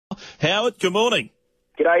Howard, good morning.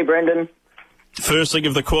 G'day, Brendan. First leg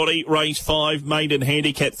of the quaddie, race 5, maiden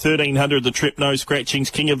handicap 1,300, the trip, no scratchings,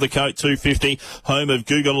 King of the Coat 250, home of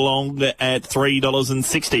Google Along at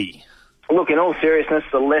 $3.60. Look, in all seriousness,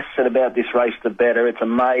 the less said about this race, the better. It's a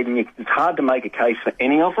maiden. It's hard to make a case for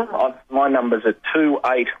any of them. My numbers are 2,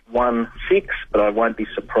 8, 1, 6, but I won't be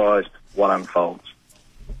surprised what unfolds.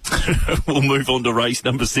 We'll move on to race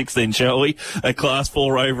number 6 then, shall we? A class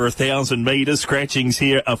 4 over 1,000 metres. Scratchings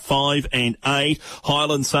here are 5 and 8.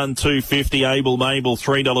 Highland Sun 250, Able Mabel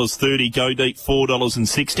 $3.30, Go Deep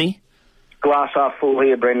 $4.60. Glass half full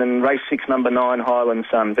here, Brendan. Race 6, number 9, Highland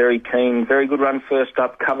Sun. Very keen, very good run first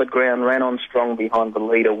up. Covered ground, ran on strong behind the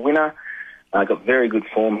leader winner. Got very good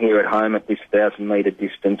form here at home at this 1,000-metre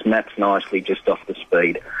distance. Maps nicely just off the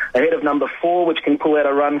speed. Ahead of number 4, which can pull out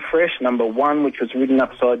a run fresh. Number 1, which was ridden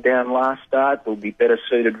upside down last start, will be better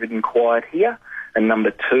suited ridden quiet here. And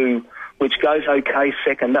number 2, which goes okay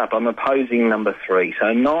second up. I'm opposing number 3.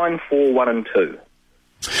 So 9, 4, 1 and 2.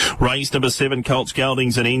 Race number 7, Colt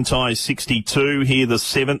Scaldings and Entie 62. Here the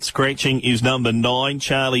 7th scratching is number 9,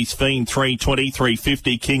 Charlie's Fiend 320,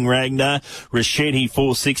 350, King Ragnar, Rachetti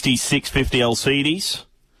 460, 650 Alcides.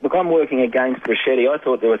 Look, I'm working against Rachetti. I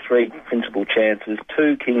thought there were 3 principal chances.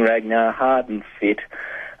 2, King Ragnar, hard and fit.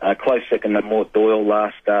 Close second to Mort Doyle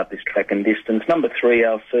last start this track and distance. Number 3,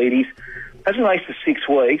 Alcides. Hasn't raced for 6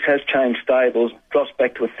 weeks, has changed stables, drops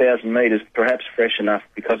back to 1,000 metres, perhaps fresh enough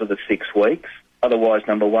because of the 6 weeks. Otherwise,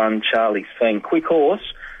 number 1, Charlie's Fiend. Quick horse,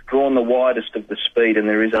 drawn the widest of the speed, and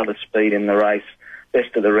there is other speed in the race.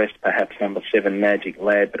 Best of the rest, perhaps number 7, Magic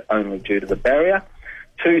Lad, but only due to the barrier.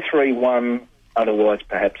 2, 3, 1, otherwise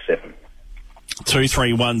perhaps 7. 2,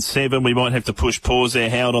 3, 1, 7. We might have to push pause there,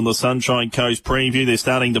 Howard, on the Sunshine Coast preview. They're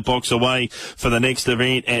starting to box away for the next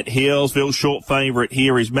event at Healesville. Short favourite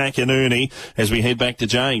here is McInerney as we head back to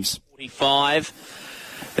James. 45.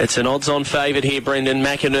 It's an odds-on favourite here, Brendan.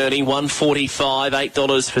 McInerney, $1.45,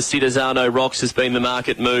 $8 for Citizano Rocks has been the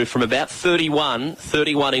market move from about 31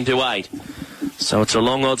 into 8. So it's a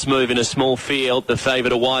long odds move in a small field. The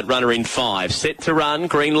favourite, a wide runner in 5. Set to run,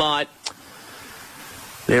 green light.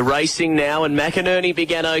 They're racing now, and McInerney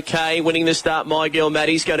began okay, winning the start. My Girl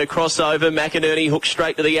Maddie's going to cross over. McInerney hooks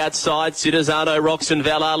straight to the outside. Citizano Rocks and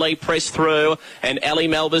Val Ali press through, and Ali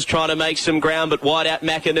Melba's trying to make some ground, but wide out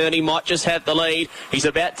McInerney might just have the lead. He's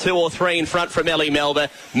about 2 or 3 in front from Ali Melba.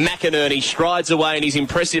 McInerney strides away, and he's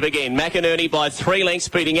impressive again. McInerney by 3 lengths,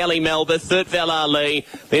 beating Ali Melba. Third, Val Ali,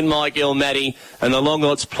 then My Girl Maddie, and the long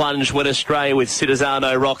odds plunge went Australia with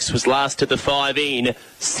Citizano Rocks was last to the 5 in,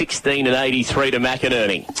 16 and 83 to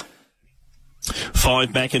McInerney. 5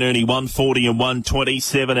 McInerney, 140 and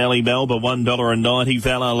 127. Ali Melba, $1.90.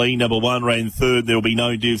 Val Ali, number 1, ran third. There'll be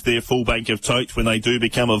no div there. Full bank of totes when they do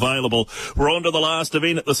become available. We're on to the last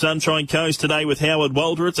event at the Sunshine Coast today with Howard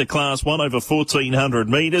Walter. It's a class 1 over 1,400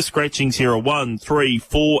 metres. Scratchings here are 1, 3,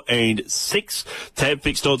 4 and 6. Tab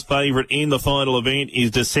fixed odds favourite in the final event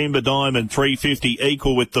is December Diamond, 350,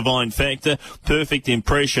 equal with Divine Factor. Perfect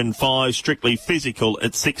Impression, 5, Strictly Physical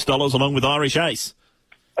at $6, along with Irish Ace.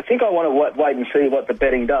 I think I want to wait and see what the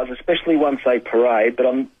betting does, especially once they parade, but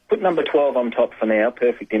I'm put number 12 on top for now,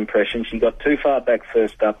 Perfect Impression. She got too far back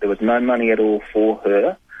first up. There was no money at all for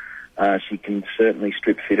her. She can certainly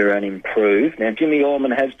strip fitter and improve. Now, Jimmy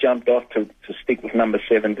Orman has jumped off to stick with number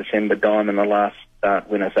 7, December Diamond, the last start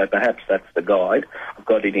winner, so perhaps that's the guide. I've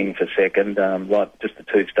got it in for second, like just the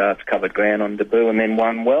 2 starts, covered ground on debut and then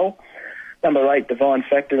won well. Number 8, Divine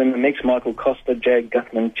Factor in the mix. Michael Costa, Jag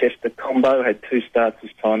Guthman, Chester combo. Had 2 starts this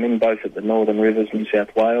time in, both at the Northern Rivers, New South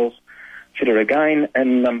Wales. Fitter again.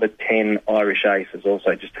 And number 10, Irish Ace, has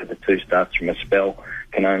also just had the 2 starts from a spell.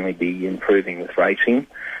 Can only be improving with racing.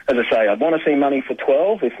 As I say, I'd want to see money for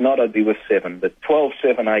 12. If not, I'd be with 7. But 12,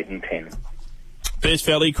 7, 8 and 10. Best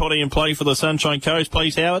Valley quaddie in play for the Sunshine Coast,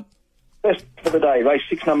 please, Howard. Best for the day, race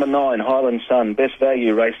 6, number 9, Highland Sun. Best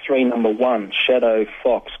value, race 3, number 1, Shadow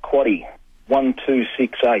Fox, quaddie. 1, 2,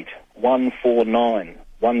 6, 8, 1, 4, 9,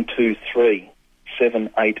 1, 2, 3, 7,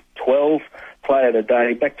 8, 12. Play of the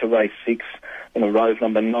day, back to race 6 in a Rove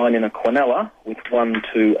number 9 in a Quinella with 1,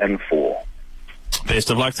 2 and 4. Best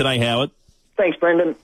of luck today, Howard. Thanks, Brendan.